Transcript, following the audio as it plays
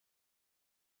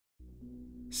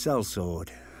Sellsword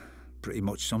pretty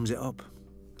much sums it up.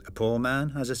 A poor man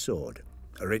has a sword.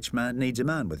 A rich man needs a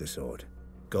man with a sword.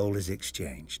 Gold is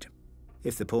exchanged.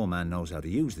 If the poor man knows how to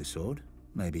use the sword,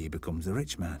 maybe he becomes the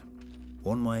rich man.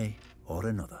 One way or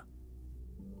another.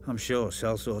 I'm sure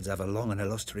sellswords have a long and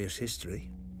illustrious history,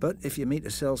 but if you meet a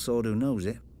sellsword who knows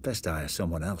it, best hire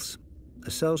someone else. A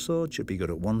sellsword should be good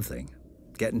at one thing: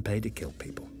 getting paid to kill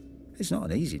people. It's not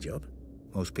an easy job.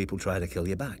 Most people try to kill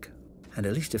you back, and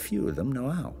at least a few of them know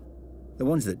how. The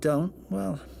ones that don't,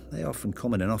 well, they often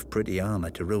come in enough pretty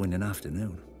armour to ruin an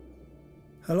afternoon.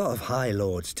 A lot of high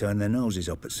lords turn their noses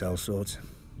up at sellswords.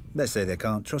 They say they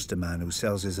can't trust a man who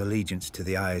sells his allegiance to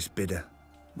the highest bidder.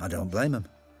 I don't blame them.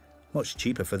 Much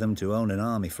cheaper for them to own an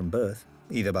army from birth,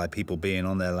 either by people being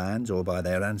on their lands or by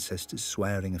their ancestors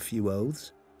swearing a few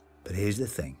oaths. But here's the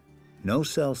thing. No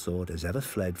sellsword has ever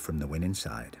fled from the winning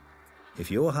side.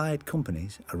 If your hired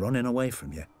companies are running away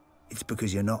from you, it's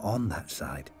because you're not on that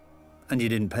side, and you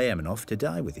didn't pay them enough to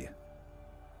die with you.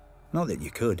 Not that you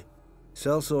could.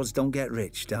 Sellswords don't get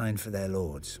rich dying for their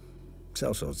lords.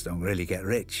 Sellswords don't really get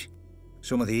rich.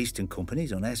 Some of the Eastern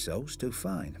companies on Essos do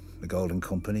fine. The Golden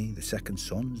Company, the Second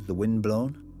Sons, the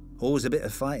Windblown. Always a bit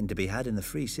of fighting to be had in the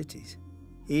free cities,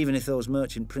 even if those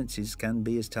merchant princes can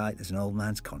be as tight as an old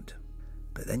man's cunt.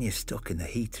 But then you're stuck in the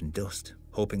heat and dust,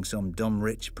 hoping some dumb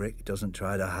rich prick doesn't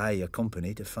try to hire your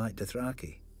company to fight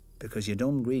Dothraki, because your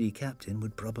dumb greedy captain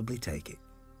would probably take it.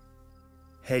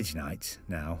 Hedge knights,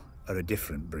 now, are a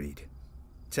different breed.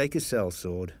 Take a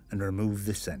sellsword and remove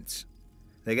the sense.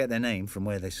 They get their name from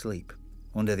where they sleep,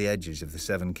 under the edges of the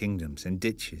Seven Kingdoms, in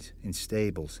ditches, in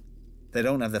stables. They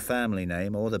don't have the family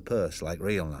name or the purse like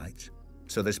real knights,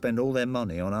 so they spend all their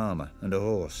money on armour and a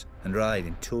horse, and ride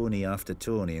in tourney after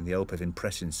tourney in the hope of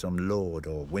impressing some lord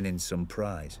or winning some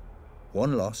prize.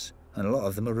 One loss, and a lot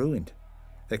of them are ruined.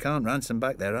 They can't ransom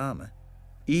back their armour,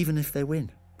 even if they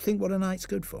win. Think what a knight's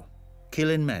good for.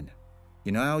 Killing men.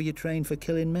 You know how you train for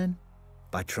killing men?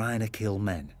 By trying to kill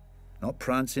men, not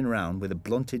prancing round with a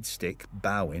blunted stick,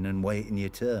 bowing and waiting your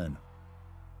turn.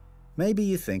 Maybe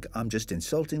you think I'm just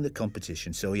insulting the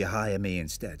competition so you hire me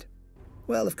instead.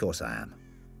 Well, of course I am.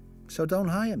 So don't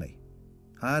hire me.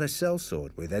 Hire a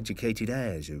sellsword with educated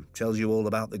heirs who tells you all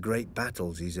about the great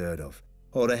battles he's heard of,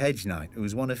 or a hedge knight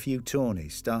who's won a few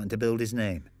tourneys starting to build his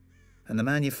name. And the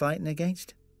man you're fighting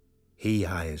against? He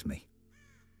hires me.